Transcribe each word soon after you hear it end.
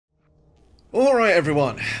Alright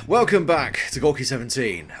everyone, welcome back to Gorky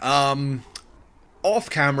 17. Off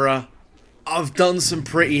camera, I've done some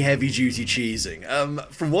pretty heavy duty cheesing.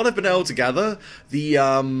 From what I've been able to gather,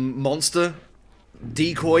 the monster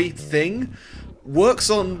decoy thing works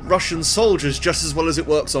on Russian soldiers just as well as it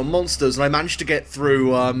works on monsters, and I managed to get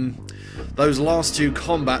through those last two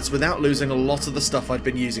combats without losing a lot of the stuff I'd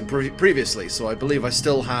been using previously. So I believe I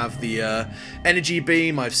still have the energy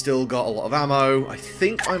beam, I've still got a lot of ammo. I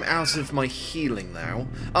think I'm out of my healing now.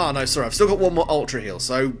 Ah, no, sorry, I've still got one more ultra heal,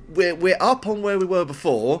 so we're up on where we were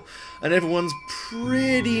before, and everyone's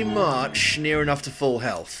pretty much near enough to full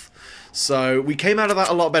health. So we came out of that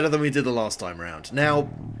a lot better than we did the last time round. Now,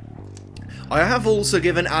 I have also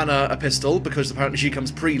given Anna a pistol, because apparently she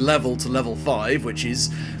comes pre-level to level 5, which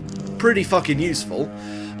is pretty fucking useful.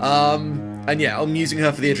 And yeah, I'm using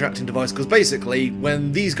her for the attracting device, because basically,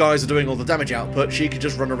 when these guys are doing all the damage output, she can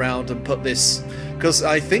just run around and put this... Because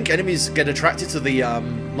I think enemies get attracted to the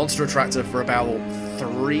monster attractor for about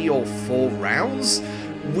 3 or 4 rounds,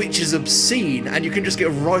 which is obscene, and you can just get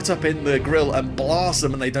right up in the grill and blast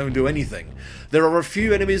them and they don't do anything. There are a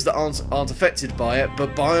few enemies that aren't affected by it,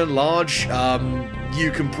 but by and large, you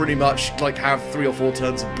can pretty much like have 3 or 4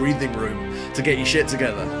 turns of breathing room to get your shit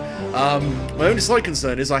together. My only slight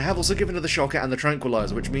concern is I have also given her the shocker and the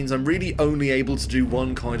tranquilizer, which means I'm really only able to do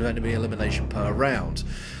one kind of enemy elimination per round.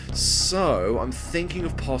 So, I'm thinking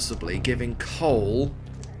of possibly giving Cole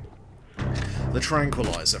the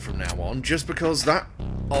tranquilizer from now on, just because that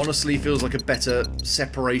honestly feels like a better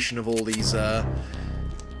separation of all these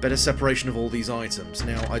items.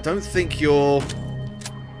 Now, I don't think you're...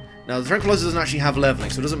 Now, the tranquilizer doesn't actually have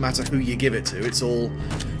leveling, so it doesn't matter who you give it to. It's all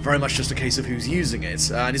very much just a case of who's using it.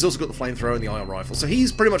 And he's also got the flamethrower and the ion rifle, so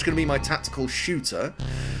he's pretty much going to be my tactical shooter.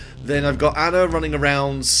 Then I've got Anna running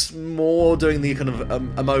around more doing the kind of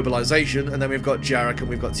immobilization, and then we've got Jarek and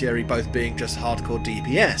we've got Thierry both being just hardcore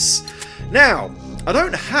DPS. Now, I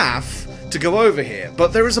don't have to go over here,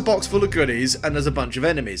 but there is a box full of goodies and there's a bunch of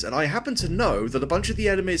enemies, and I happen to know that a bunch of the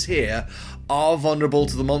enemies here are vulnerable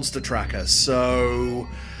to the monster tracker, so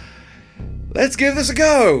let's give this a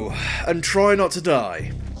go and try not to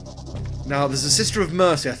die. Now, there's a Sister of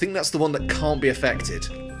Mercy. I think that's the one that can't be affected.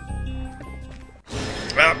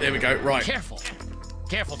 Well, there we go, right. Careful!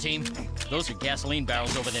 Careful, team. Those are gasoline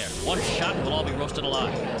barrels over there. One shot and we'll all be roasted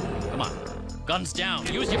alive. Come on. Guns down.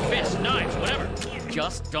 Use your fists, knives, whatever.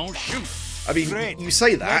 Just don't shoot. I mean, Great. you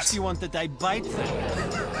say that. Next you want that I bite them.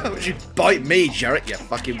 How would you bite me, Jarek, you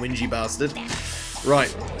fucking whingy bastard?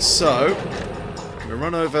 Right, so... I'm gonna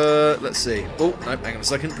run over... Let's see. Oh, no, hang on a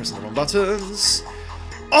second. Pressing the wrong buttons.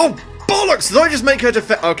 Oh, bollocks! Did I just make her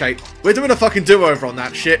defend... Okay, we're doing a fucking do-over on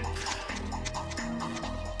that shit.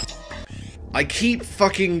 I keep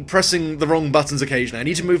fucking pressing the wrong buttons occasionally. I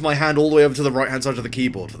need to move my hand all the way over to the right-hand side of the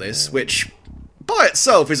keyboard for this, which, by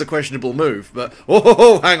itself, is a questionable move, but...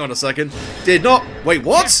 Oh, hang on a second. Did not... Wait,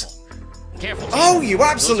 what? Careful. Careful, team. Oh, you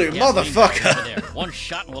absolute motherfucker! One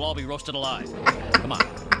shot and we'll all be roasted alive. Come on.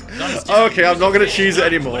 Guns down. Okay, I'm not going to choose it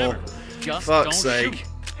anymore. Whatever. Just Fuck's don't sake.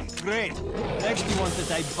 shoot. Great. Next you want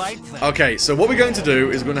that I bite them. Okay, so what we're going to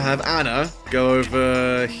do is we're going to have Anna go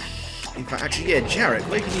over... In fact, actually, yeah, Jarek,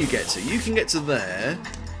 where can you get to? You can get to there.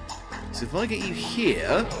 So if I get you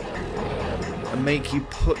here and make you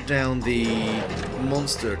put down the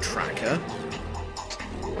monster tracker,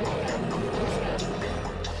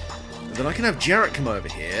 then I can have Jarek come over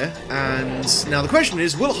here, and now the question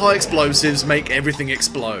is, will high explosives make everything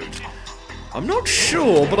explode? I'm not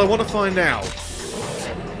sure, but I want to find out.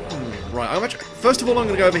 Right, first of all, I'm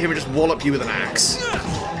going to go over here and just wallop you with an axe.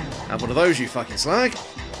 Have one of those, you fucking slag.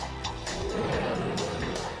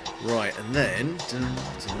 Right, and then...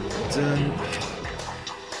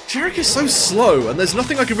 Jarek is so slow, and there's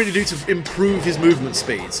nothing I can really do to improve his movement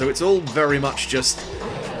speed, so it's all very much just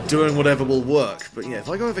doing whatever will work. But yeah, if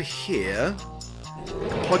I go over here,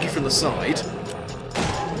 plug you from the side...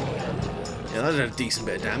 Yeah, that did a decent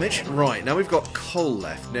bit of damage. Right, now we've got Cole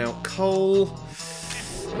left. Now, Cole...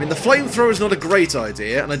 I mean, the flamethrower is not a great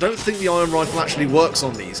idea, and I don't think the iron rifle actually works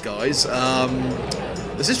on these guys.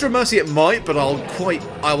 The Sister of Mercy it might, but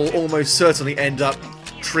I will almost certainly end up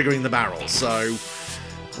triggering the barrel, so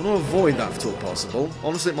I want to avoid that if at all possible.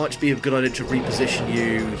 Honestly, it might be a good idea to reposition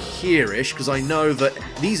you here-ish, because I know that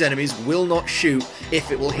these enemies will not shoot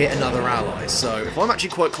if it will hit another ally, so if I'm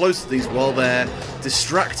actually quite close to these while they're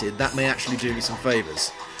distracted, that may actually do me some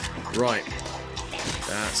favours. Right.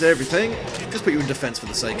 That's everything. Just put you in defense for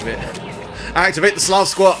the sake of it. Activate the Slav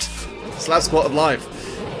Squat! Slav Squat of life.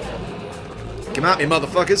 Come at me,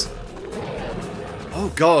 motherfuckers. Oh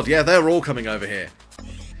god, yeah, they're all coming over here.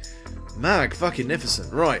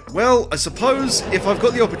 Mag-fucking-nificent. Right, well, I suppose if I've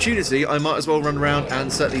got the opportunity, I might as well run around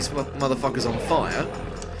and set these motherfuckers on fire.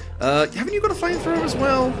 Haven't you got a flamethrower as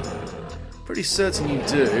well? Pretty certain you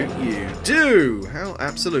do. You do! How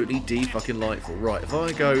absolutely de-fucking-lightful. Right, if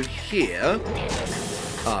I go here...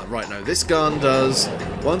 Ah, right, no, this gun does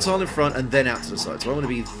one tile in front and then out to the side. So I want to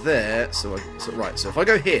be there, so if I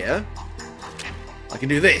go here, I can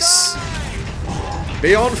do this.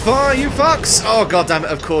 Be on fire, you fucks! Oh, goddammit,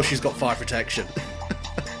 of course she's got fire protection.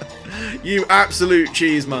 You absolute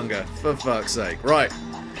cheesemonger, for fuck's sake. Right.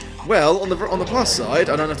 Well, on the plus side,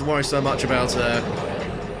 I don't have to worry so much about...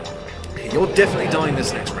 You're definitely dying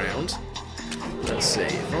this next round. Let's see,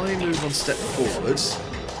 if I move one step forwards,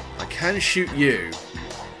 I can shoot you.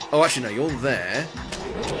 Oh, actually, no, you're there.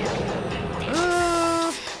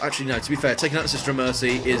 Actually, no, to be fair, taking out the Sister of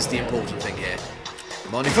Mercy is the important thing here.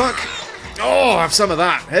 Come on, you fuck! Oh, have some of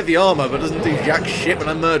that. Heavy armor, but doesn't do jack shit when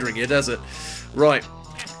I'm murdering you, does it? Right.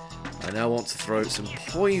 I now want to throw some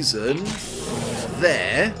poison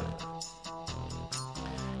there.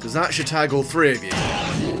 Because that should tag all three of you.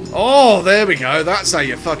 Oh, there we go. That's how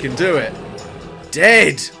you fucking do it.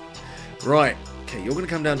 Dead! Right. Okay, you're going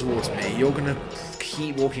to come down towards me. You're going to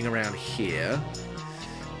keep walking around here.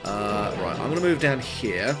 Right, I'm going to move down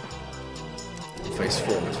here. Face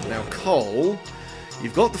forward. Now, Cole,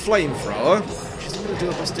 you've got the flamethrower. She's not going to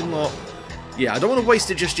do a busting lot. Yeah, I don't want to waste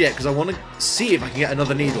it just yet, because I want to see if I can get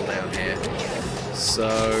another needle down here.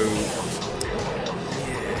 So...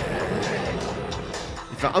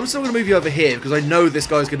 I'm still going to move you over here because I know this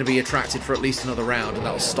guy's going to be attracted for at least another round, and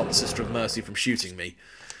that'll stop the Sister of Mercy from shooting me.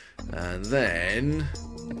 And then...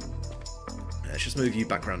 let's just move you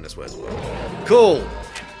back around this way as well. Cool!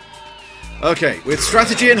 Okay, with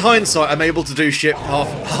strategy and hindsight, I'm able to do shit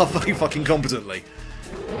halfway fucking competently.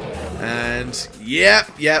 And, yep,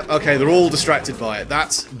 okay, they're all distracted by it.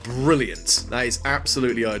 That's brilliant. That is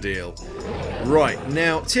absolutely ideal. Right,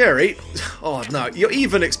 now, Thierry, oh no, you're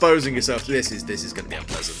even exposing yourself to this is going to be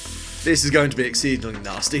unpleasant. This is going to be exceedingly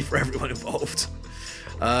nasty for everyone involved.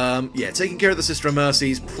 Yeah, taking care of the Sister of Mercy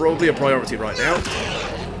is probably a priority right now.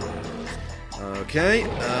 Okay,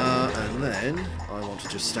 and then I want to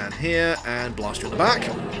just stand here and blast you in the back.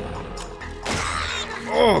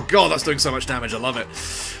 Oh god, that's doing so much damage, I love it.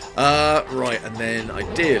 Right, and then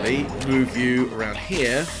ideally move you around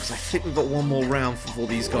here, because I think we've got one more round before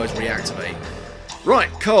these guys reactivate.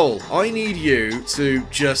 Right, Cole, I need you to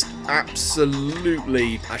just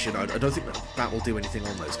absolutely... Actually, no, I don't think that will do anything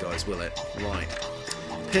on those guys, will it? Right.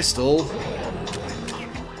 Pistol.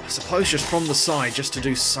 I suppose just from the side, just to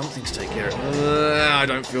do something to take care of it. I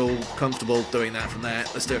don't feel comfortable doing that from there.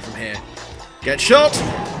 Let's do it from here. Get shot!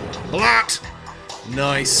 Blat!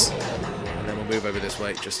 Nice. And then we'll move over this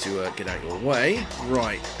way just to get out your way.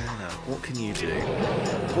 Right, Anna, what can you do?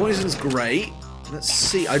 Poison's great. Let's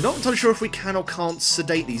see. I'm not entirely sure if we can or can't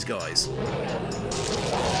sedate these guys.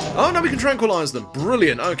 Oh, no, we can tranquilize them.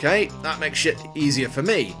 Brilliant. Okay, that makes shit easier for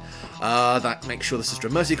me. That makes sure the Sister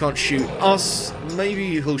of Mercy can't shoot us.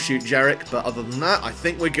 Maybe he'll shoot Jarek, but other than that, I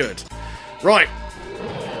think we're good. Right.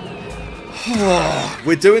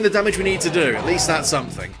 We're doing the damage we need to do. At least that's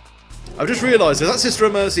something. I've just realised if that Sister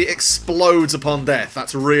of Mercy explodes upon death,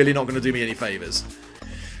 that's really not going to do me any favours.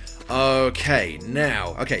 Okay,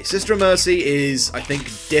 now, Sister of Mercy is, I think,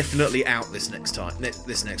 definitely out this next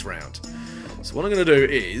round. So what I'm going to do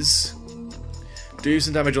is do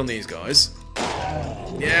some damage on these guys.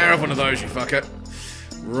 Yeah, have one of those, you fucker.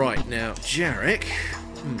 Right, now, Jarek.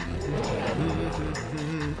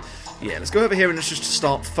 Yeah, let's go over here and let's just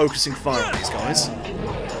start focusing fire on these guys.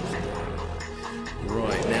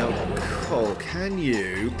 Right, now, Cole, can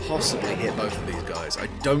you possibly hit both of these guys? I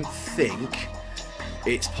don't think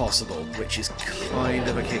it's possible, which is kind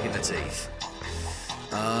of a kick in the teeth.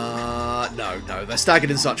 No, they're staggered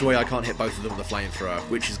in such a way I can't hit both of them with a flamethrower,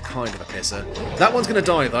 which is kind of a pisser. That one's going to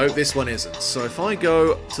die, though. This one isn't. So if I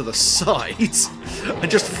go to the side and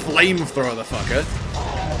just flamethrower the fucker,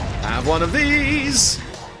 have one of these!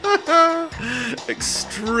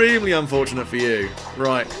 Extremely unfortunate for you.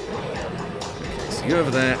 Right. Okay, so you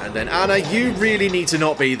over there, and then Anna, you really need to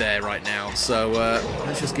not be there right now. So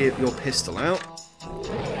let's just get your pistol out.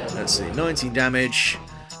 Let's see, 19 damage.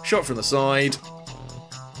 Shot from the side.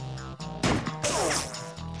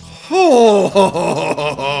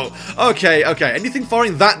 Oh, okay. Anything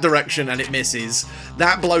firing that direction and it misses,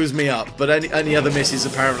 that blows me up. But any other misses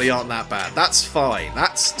apparently aren't that bad. That's fine.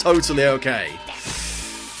 That's totally okay.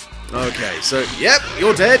 Okay, so, yep,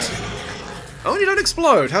 you're dead. Oh, and you don't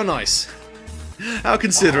explode. How nice. How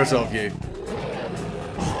considerate of you.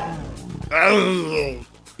 Oh.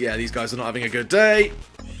 Yeah, these guys are not having a good day.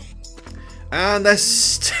 And they're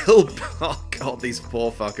still still... Oh, God, these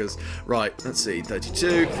poor fuckers. Right, let's see.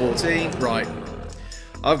 32, 14, right.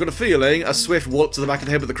 I've got a feeling a swift wallop to the back of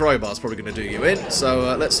the head with the crowbar is probably going to do you in,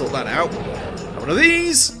 so let's sort that out. Have one of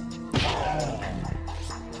these.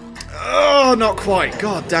 Oh, not quite.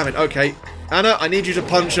 God damn it. Okay. Anna, I need you to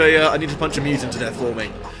punch a mutant to death for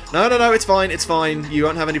me. No, no, no, it's fine, it's fine. You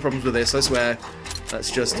won't have any problems with this, I swear.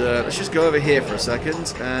 Let's just go over here for a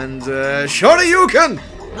second, and, Shoryuken!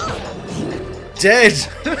 Dead!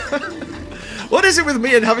 What is it with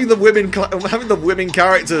me and having the women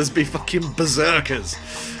characters be fucking berserkers?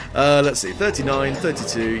 Let's see, 39,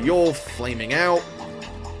 32, you're flaming out.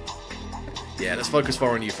 Yeah, let's focus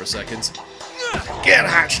fire on you for a second. Get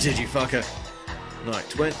hatcheted, you fucker! Right,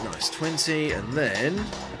 nice, 20, and then,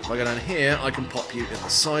 if I go down here, I can pop you in the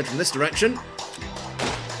side from this direction.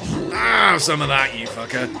 Ah, some of that, you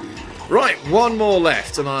fucker. Right, one more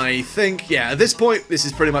left, and I think, yeah, at this point, this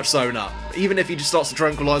is pretty much sewn up. Even if he just starts to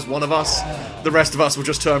tranquilise one of us, the rest of us will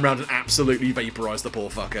just turn around and absolutely vaporise the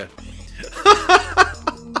poor fucker.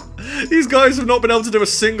 These guys have not been able to do a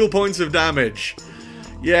single point of damage.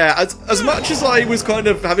 Yeah, as much as I was kind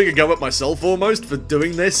of having a go at myself almost for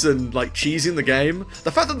doing this and, like, cheesing the game,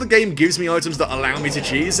 the fact that the game gives me items that allow me to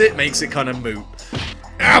cheese it makes it kind of moot.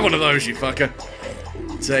 Ah, one of those, you fucker.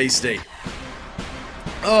 Tasty.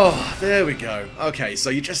 Oh, there we go. Okay,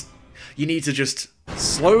 so you need to just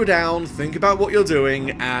slow down, think about what you're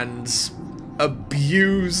doing, and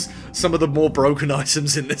abuse some of the more broken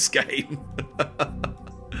items in this game.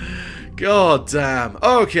 God damn.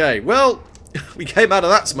 Okay, well, we came out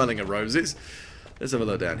of that smelling of roses. Let's have a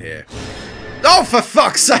look down here. Oh, for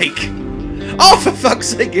fuck's sake! Oh, for fuck's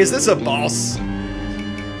sake, is this a boss?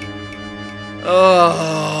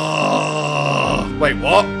 Oh, wait,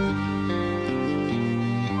 what?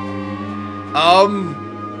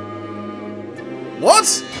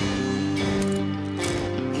 What?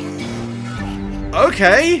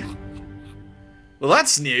 Okay. Well,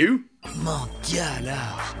 that's new. Mon Dieu,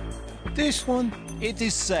 alors. This one, it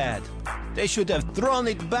is sad. They should have thrown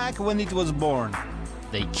it back when it was born.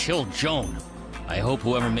 They killed Joan. I hope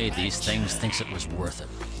whoever made these things thinks it was worth it.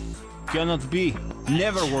 Cannot be.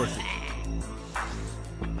 Never worth it.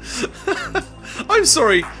 I'm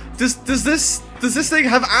sorry. Does this thing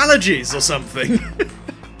have allergies or something?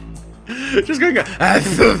 Just going.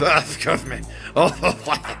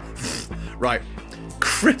 Right.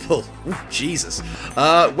 Cripple. Ooh, Jesus.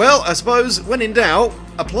 Well, I suppose when in doubt,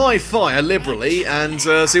 apply fire liberally and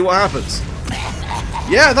see what happens.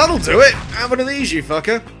 Yeah, that'll do it. Have one of these, you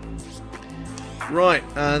fucker. Right,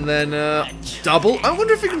 and then double. I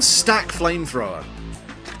wonder if we can stack flamethrower.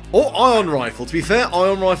 Or ion rifle. To be fair,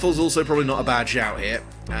 ion rifle's also probably not a bad shout here.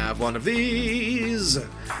 Have one of these.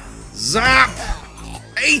 Zap!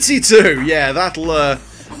 82! Yeah,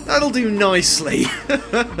 that'll do nicely.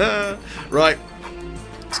 Right.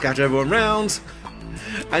 Scatter everyone round.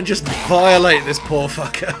 And just violate this poor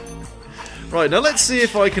fucker. Right, now let's see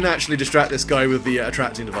if I can actually distract this guy with the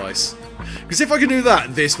attracting device. Because if I can do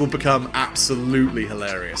that, this will become absolutely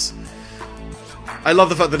hilarious. I love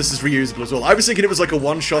the fact that this is reusable as well. I was thinking it was like a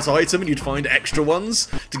one-shot item and you'd find extra ones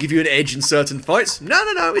to give you an edge in certain fights. No,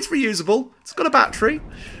 no, no, it's reusable. It's got a battery.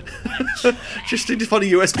 Just need to find a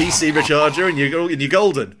USB-C recharger and you're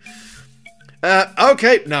golden.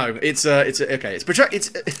 Okay, no, it's ah,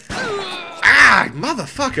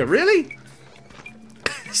 motherfucker, really?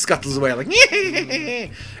 Scuttles away like,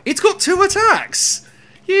 it's got 2 attacks.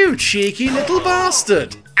 You cheeky little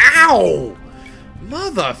bastard. Ow!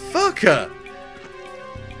 Motherfucker.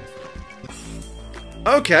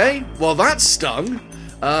 Okay, well that stung.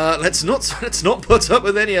 Let's not put up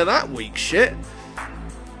with any of that weak shit.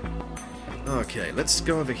 Okay, let's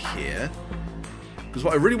go over here. Because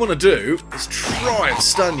what I really want to do is try and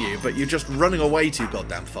stun you, but you're just running away too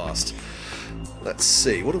goddamn fast. Let's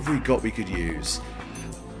see, what have we got we could use?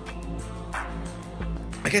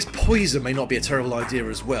 I guess poison may not be a terrible idea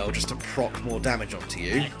as well, just to proc more damage onto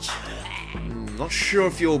you. Not sure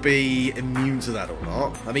if you'll be immune to that or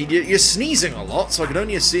not. I mean, you're sneezing a lot, so I can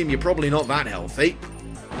only assume you're probably not that healthy.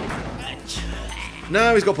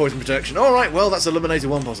 No, he's got poison protection. Alright, well, that's eliminated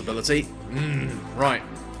one possibility. Right.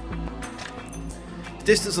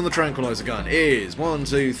 Distance on the tranquilizer gun is 1,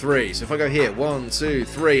 2, 3. So if I go here, 1, 2,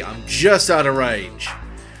 3, I'm just out of range.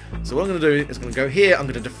 So what I'm going to do is I'm going to go here, I'm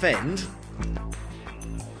going to defend.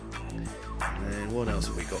 And what else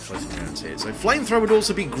have we got floating around here? So flamethrower would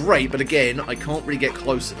also be great, but again, I can't really get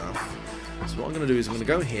close enough. So what I'm going to do is I'm going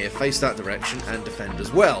to go here, face that direction, and defend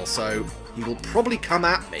as well. So he will probably come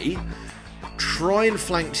at me, try and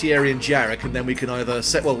flank Thierry and Jarek, and then we can either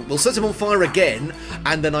set... Well, we'll set him on fire again,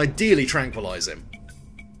 and then ideally tranquilize him.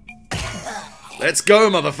 Let's go,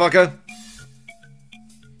 motherfucker.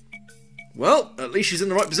 Well, at least she's in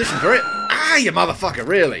the right position for it. Ah, you motherfucker,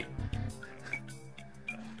 really?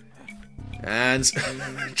 And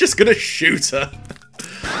just gonna shoot her.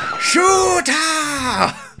 Shoot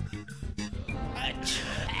her!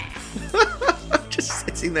 Just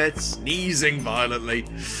sitting there sneezing violently.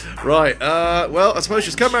 Right, well, I suppose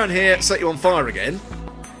just come around here, set you on fire again.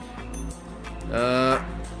 Yeah,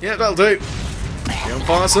 that'll do. Get on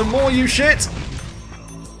fire some more, you shit!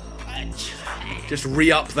 Just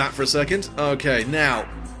re-up that for a second. Okay, now,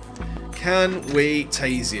 can we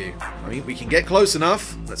tase you? I mean, we can get close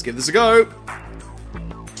enough. Let's give this a go.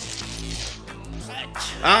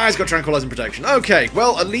 Ah, he's got tranquilizing protection. Okay,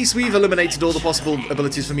 well, at least we've eliminated all the possible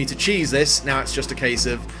abilities for me to cheese this. Now it's just a case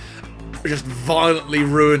of just violently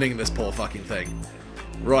ruining this poor fucking thing.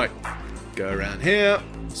 Right, go around here,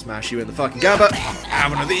 smash you in the fucking gabba.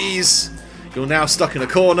 Have one of these. You're now stuck in a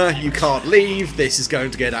corner. You can't leave. This is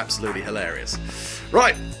going to get absolutely hilarious.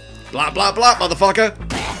 Right, blah blah blah, motherfucker.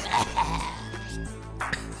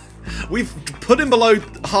 We've put him below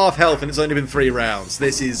half health and it's only been 3 rounds.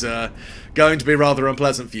 This is going to be rather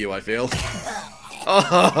unpleasant for you, I feel.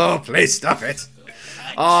 Oh, please stop it.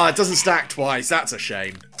 Oh, it doesn't stack twice. That's a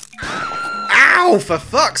shame. Ow, for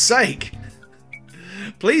fuck's sake.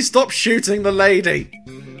 Please stop shooting the lady.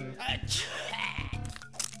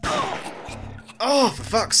 Oh, for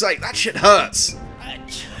fuck's sake, that shit hurts.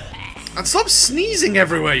 And stop sneezing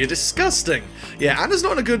everywhere, you're disgusting. Yeah, Anna's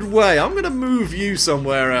not in a good way. I'm going to move you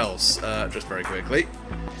somewhere else, just very quickly.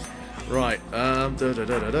 Right,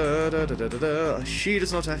 she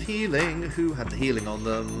does not have healing. Who had the healing on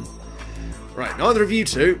them? Right, neither of you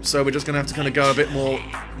two, so we're just going to have to kind of go a bit more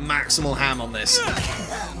maximal ham on this.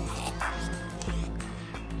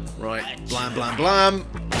 Right, blam, blam, blam.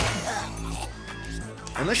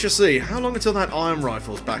 And let's just see, how long until that iron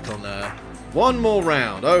rifle's back on there? 1 more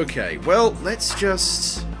round, okay. Well, let's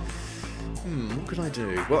just... what could I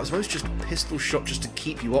do? Well, I suppose just pistol shot just to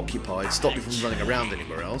keep you occupied, stop you from running around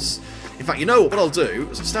anywhere else. In fact, you know what I'll do?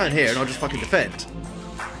 Is I'll stand here and I'll just fucking defend.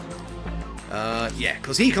 Yeah,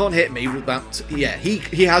 because he can't hit me without... Yeah,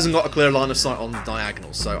 he hasn't got a clear line of sight on the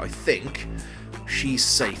diagonal, so I think she's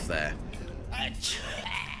safe there.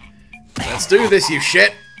 Let's do this, you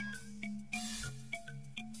shit!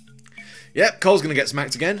 Yep, Cole's gonna get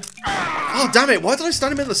smacked again. Oh, damn it, why did I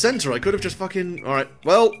stand him in the centre? I could have just fucking... Alright,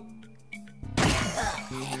 well...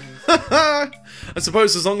 I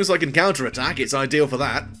suppose as long as I can counter-attack, it's ideal for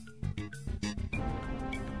that.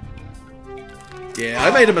 Yeah,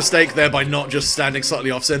 I made a mistake there by not just standing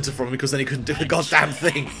slightly off-centre from him, because then he couldn't do the goddamn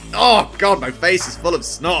thing. Oh, God, my face is full of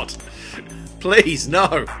snot. Please,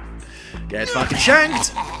 no. Get fucking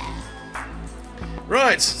shanked.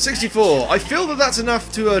 Right, 64. I feel that that's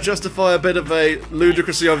enough to justify a bit of a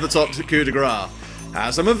ludicrously over-the-top coup de grace.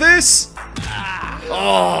 Have some of this.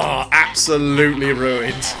 Oh, absolutely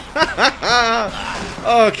ruined.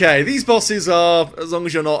 Okay, these bosses are, as long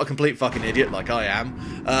as you're not a complete fucking idiot like I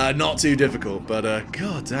am, not too difficult, but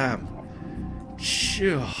goddamn.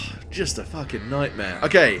 Sure, just a fucking nightmare.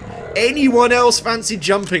 Okay, anyone else fancy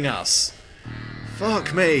jumping us?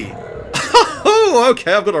 Fuck me. Oh,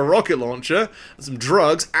 okay, I've got a rocket launcher, some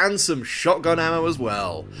drugs, and some shotgun ammo as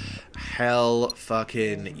well. Hell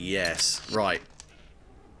fucking yes. Right.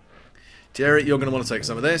 Jerry, you're going to want to take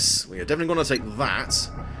some of this. We are definitely going to take that.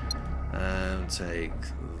 And take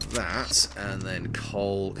that. And then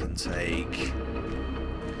Cole can take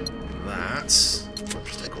that. I'll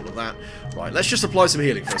just take all of that. Right, let's just apply some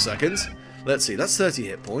healing for a second. Let's see, that's 30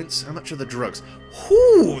 hit points. How much are the drugs?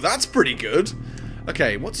 Whoo, that's pretty good.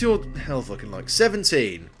 Okay, what's your health looking like?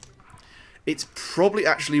 17. It's probably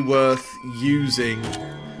actually worth using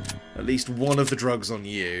at least one of the drugs on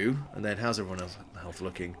you. And then how's everyone else's health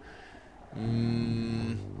looking? I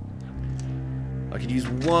could use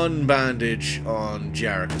 1 bandage on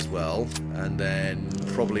Jarek as well, and then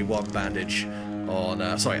probably 1 bandage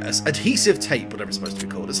on, sorry, adhesive tape, whatever it's supposed to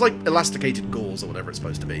be called. It's like elasticated gauze or whatever it's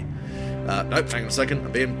supposed to be. Nope, hang on a second,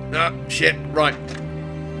 I'm being, shit, right.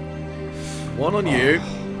 1 on you,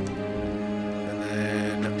 and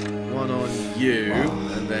then 1 on you,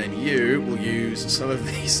 and then you will use some of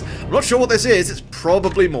these. I'm not sure what this is, it's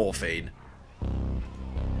probably morphine.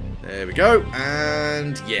 There we go,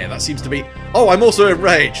 and yeah, that seems to be... Oh, I'm also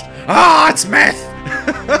enraged! Ah, it's meth!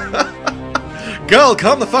 Girl,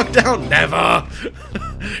 calm the fuck down! Never!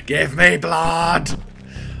 Give me blood!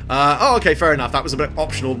 Oh, okay, fair enough. That was a bit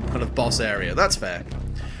optional kind of boss area. That's fair.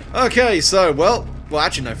 Okay, so, well,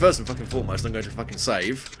 actually, no, first and fucking foremost, I'm going to fucking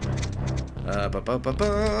save.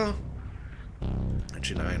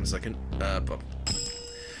 Actually, no, hang on a second.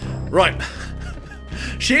 Right.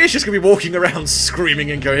 She is just going to be walking around screaming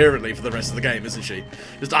incoherently for the rest of the game, isn't she?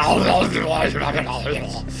 Just...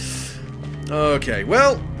 Okay,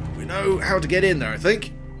 well, we know how to get in there, I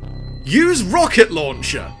think. Use rocket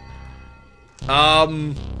launcher.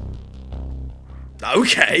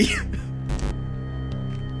 Okay.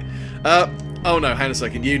 Oh no, hang on a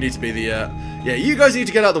second. You need to be the, yeah, you guys need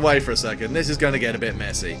to get out of the way for a second. This is going to get a bit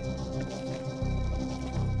messy.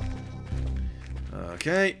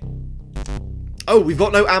 Okay. Oh, we've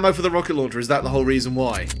got no ammo for the rocket launcher. Is that the whole reason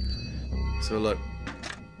why? So look.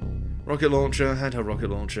 Rocket launcher, handheld rocket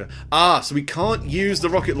launcher. Ah, so we can't use the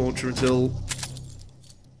rocket launcher until...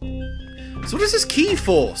 So what is this key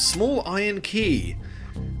for? Small iron key.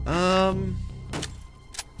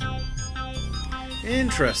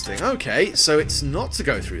 Interesting. Okay, so it's not to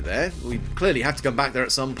go through there. We clearly have to come back there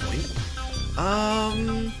at some point.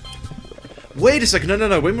 Wait a second.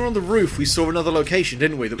 No. When we were on the roof, we saw another location,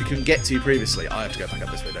 didn't we, that we couldn't get to previously. I have to go back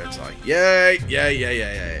up this way, don't I?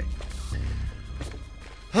 Yay.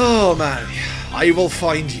 Oh, man. I will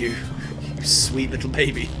find you. You sweet little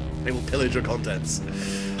baby. I will pillage your contents.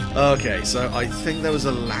 Okay, so I think there was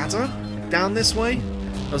a ladder down this way.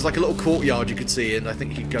 There was like a little courtyard you could see, and I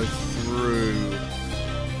think you could go through.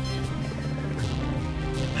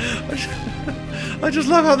 I just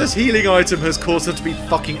love how this healing item has caused her to be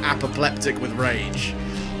fucking apoplectic with rage.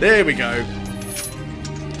 There we go.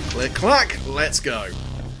 Click, clack, let's go.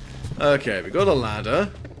 Okay, we got a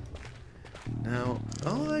ladder. Now,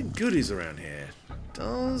 are there goodies around here?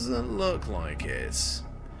 Doesn't look like it.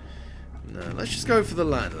 No, let's just go for the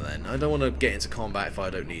ladder then. I don't want to get into combat if I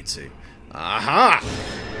don't need to. Aha!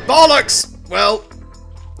 Bollocks! Well...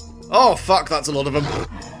 Oh, fuck, that's a lot of them.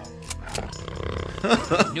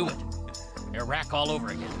 Knew it. Iraq all over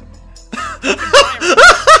again. You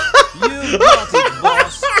got it,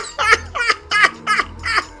 boss.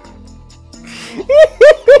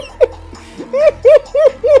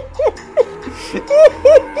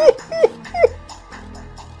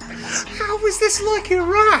 How is this like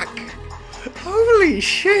Iraq? Holy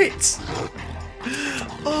shit!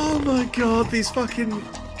 Oh my god, these fucking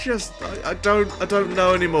just I don't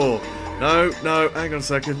know anymore. No, hang on a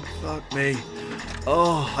second. Fuck me.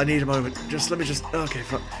 Oh, I need a moment. Let me okay,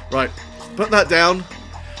 fuck. Right. Put that down.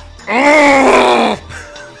 Oh!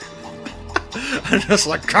 I'm just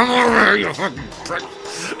like, come over here, you fucking prick.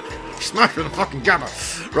 Smash with a fucking gamma.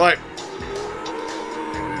 Right.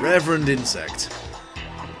 Reverend Insect.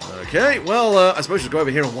 Okay, well, I suppose just go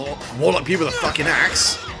over here and wall up you with a fucking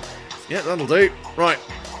axe. Yeah, that'll do. Right.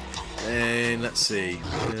 And let's see.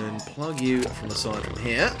 We can plug you from the side from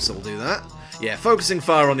here, so we'll do that. Yeah, focusing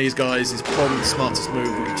fire on these guys is probably the smartest move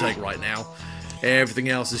we can take right now. Everything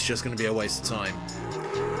else is just going to be a waste of time.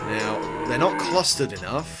 Now, they're not clustered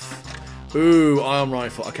enough. Ooh, iron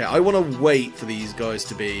rifle. Okay, I want to wait for these guys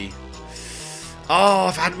to be... Oh,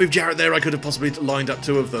 if I hadn't moved Jarrett there, I could have possibly lined up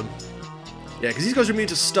two of them. Yeah, because these guys are immune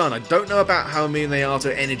to stun. I don't know about how immune they are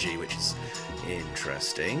to energy, which is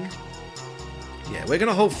interesting. Yeah, we're going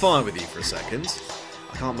to hold fire with you for a second.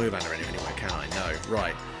 I can't move under anyway, can I? No.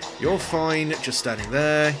 Right. You're fine just standing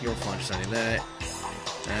there. You're fine just standing there.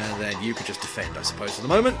 And then you could just defend, I suppose, for the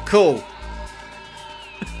moment. Cool.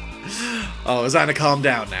 Oh, is Anna calmed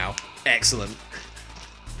down now? Excellent.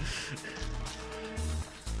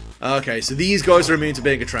 Okay, so these guys are immune to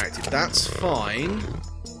being attracted. That's fine.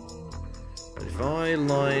 But if I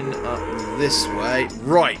line up this way...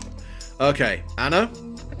 Right. Okay, Anna.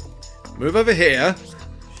 Move over here.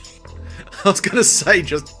 I was going to say,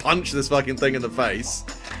 just punch this fucking thing in the face.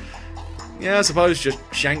 Yeah, I suppose just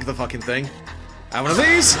shank the fucking thing. Have one of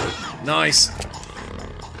these. Nice.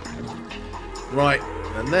 Right,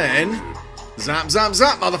 and then... Zap, zap,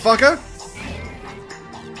 zap, motherfucker!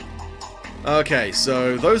 Okay,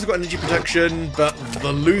 so those have got energy protection, but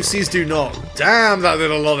the Lucy's do not. Damn, that did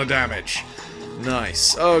a lot of damage.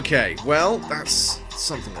 Nice. Okay, well, that's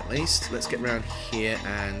something at least. Let's get around here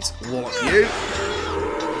and wallop you.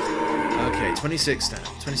 Okay, 26 down,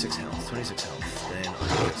 26 health, 26 health. Then I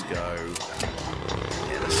can just go...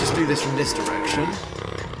 Yeah, let's just do this from this direction.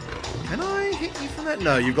 Can I hit you from that?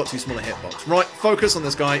 No, you've got too small a hitbox. Right, focus on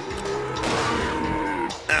this guy.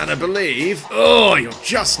 And I believe... Oh, you're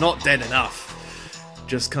just not dead enough.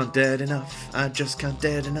 Just can't dead enough. I just can't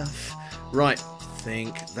dead enough. Right,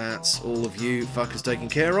 think that's all of you fuckers taken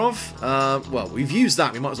care of. Well, we've used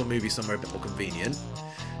that. We might as well move you somewhere a bit more convenient.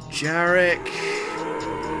 Jarek...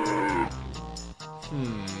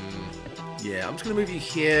 Yeah, I'm just going to move you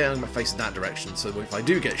here, and I'm going to face in that direction, so if I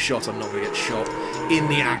do get shot, I'm not going to get shot in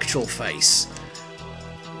the actual face.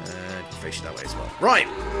 And face you that way as well. Right!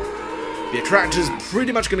 The attractor's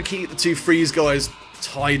pretty much going to keep the two freeze guys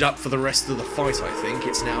tied up for the rest of the fight, I think.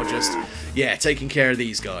 It's now just, yeah, taking care of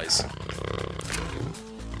these guys.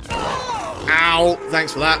 Ow!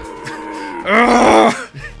 Thanks for that.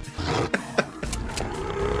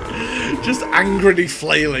 Just angrily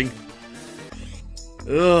flailing.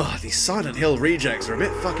 Ugh, these Silent Hill rejects are a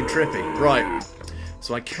bit fucking trippy. Right,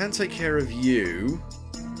 so I can take care of you.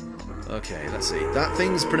 Okay, let's see. That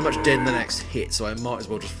thing's pretty much dead in the next hit, so I might as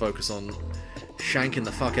well just focus on shanking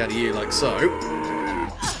the fuck out of you like so.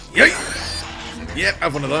 Yay! Yep,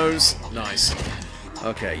 have one of those. Nice.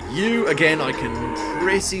 Okay, you, again, I can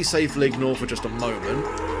pretty safely ignore for just a moment.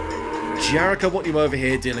 Jarek, I want you over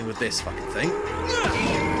here dealing with this fucking thing.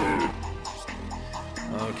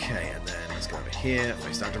 Okay, and then let's go over here,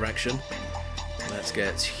 face that direction. Let's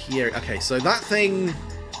get here. Okay, so that thing...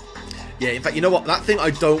 Yeah, in fact, you know what? That thing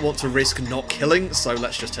I don't want to risk not killing, so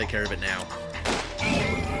let's just take care of it now.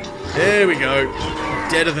 Here we go.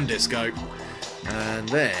 Deader than disco. And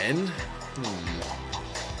then...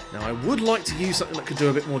 Now, I would like to use something that could do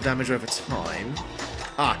a bit more damage over time.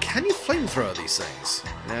 Ah, can you flamethrower these things?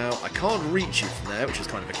 Now, I can't reach you from there, which is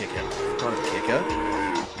kind of a kicker.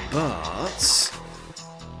 But...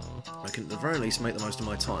 I can at the very least make the most of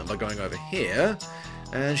my time by going over here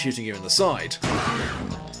and shooting you in the side.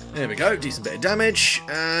 There we go, decent bit of damage,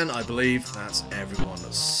 and I believe that's everyone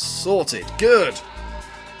sorted. Good!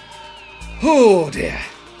 Oh dear.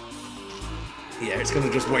 Yeah, it's going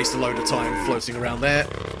to just waste a load of time floating around there.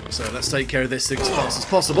 So let's take care of this thing as fast as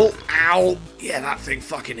possible. Ow! Yeah, that thing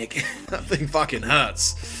fucking that thing fucking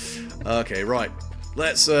hurts. Okay, right.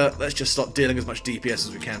 Let's just stop dealing as much DPS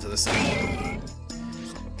as we can to this thing.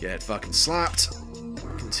 Get fucking slapped.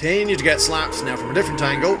 Continue to get slapped, now from a different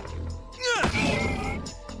angle.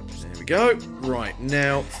 There we go. Right,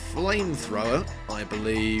 now, flamethrower, I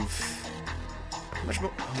believe... How much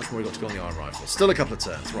more we got to go on the iron rifle? Still a couple of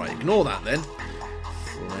turns. Right, ignore that then.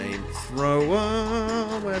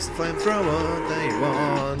 Flamethrower, where's the flamethrower? There you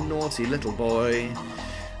are, naughty little boy.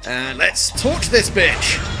 And let's torch this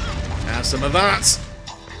bitch! Have some of that.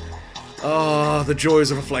 Ah, oh, the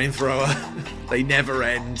joys of a flamethrower. They never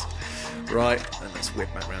end. Right, and let's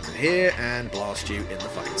whip back around to here and blast you in the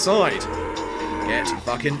fucking side. Get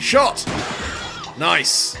fucking shot!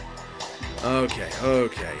 Nice! Okay.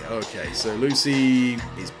 So Lucy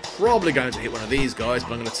is probably going to hit one of these guys,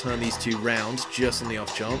 but I'm going to turn these two round just on the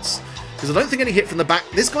off chance. Because I don't think any hit from the back...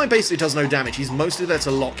 This guy basically does no damage. He's mostly there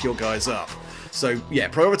to lock your guys up. So, yeah,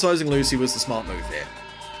 prioritising Lucy was the smart move here.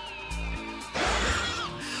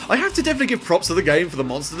 I have to definitely give props to the game for the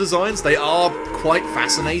monster designs. They are quite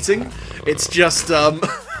fascinating. It's just,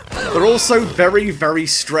 they're also very, very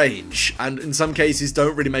strange. And in some cases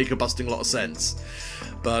don't really make a busting lot of sense.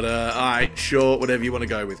 But, alright, sure, whatever you want to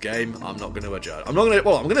go with, game. I'm not going to judge. I'm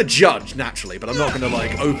going to judge, naturally, but I'm not going to,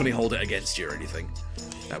 like, openly hold it against you or anything.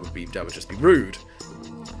 That would just be rude.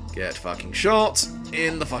 Get fucking shot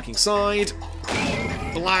in the fucking side.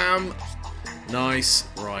 Blam. Nice.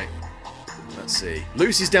 Right. Let's see.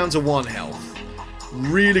 Lucy's down to 1 health.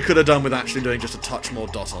 Really could have done with actually doing just a touch more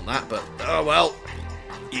dot on that, but, oh well.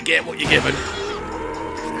 You get what you're given.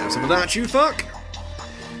 Have some of that, you fuck.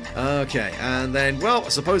 Okay, and then, well, I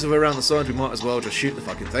suppose if we're around the side, we might as well just shoot the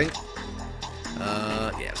fucking thing.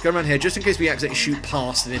 Yeah, let's go around here, just in case we accidentally shoot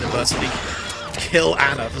past and inadvertently kill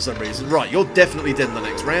Anna for some reason. Right, you're definitely dead in the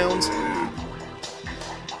next round.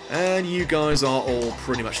 And you guys are all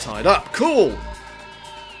pretty much tied up. Cool!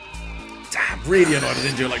 Damn, really annoyed I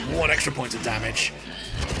didn't do, like, 1 extra point of damage.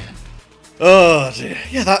 Oh, dear.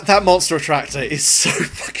 Yeah, that monster attractor is so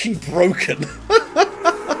fucking broken.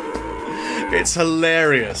 It's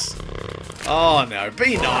hilarious. Oh no,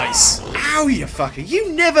 be nice. Ow, you fucker.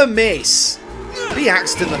 You never miss. Be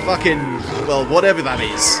axed in the fucking... Well, whatever that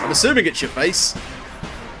is. I'm assuming it's your face.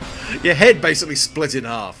 Your head basically split in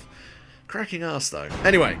half. Cracking ass, though.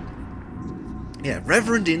 Anyway. Yeah,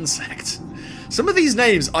 Reverend Insect. Some of these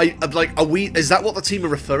names, I'm like, are we... Is that what the team are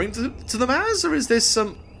referring to them as? Or is this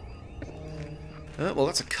some... well,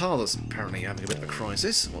 that's a car that's apparently having a bit of a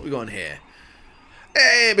crisis. What have we got in here?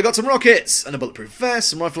 Hey, we got some rockets, and a bulletproof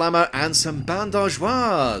vest, some rifle ammo, and some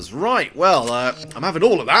bandageoires. Right, well, I'm having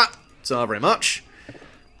all of that. So very much.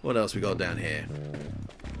 What else we got down here?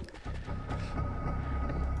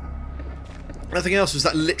 Nothing else. Was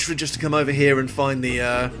that literally just to come over here and find the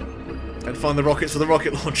rockets for the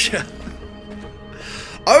rocket launcher?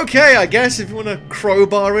 Okay, I guess if you want to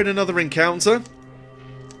crowbar in another encounter,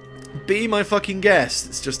 be my fucking guest.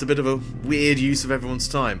 It's just a bit of a weird use of everyone's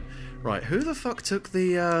time. Right, who the fuck took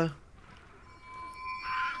the,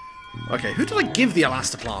 Okay, who did I give the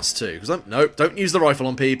elastoplast to? Because nope, don't use the rifle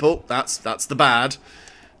on people. That's the bad.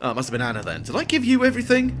 Oh, it must have been Anna then. Did I give you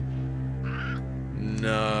everything?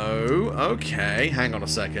 No. Okay, hang on a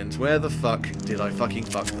second. Where the fuck did I fucking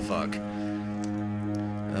fuck the fuck?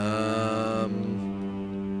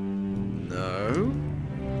 No.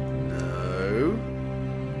 No.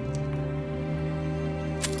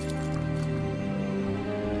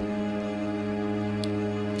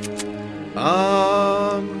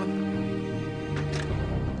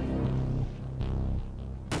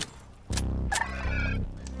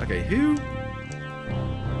 Okay, who?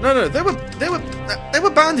 No, there were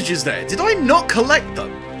bandages there. Did I not collect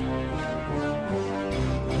them?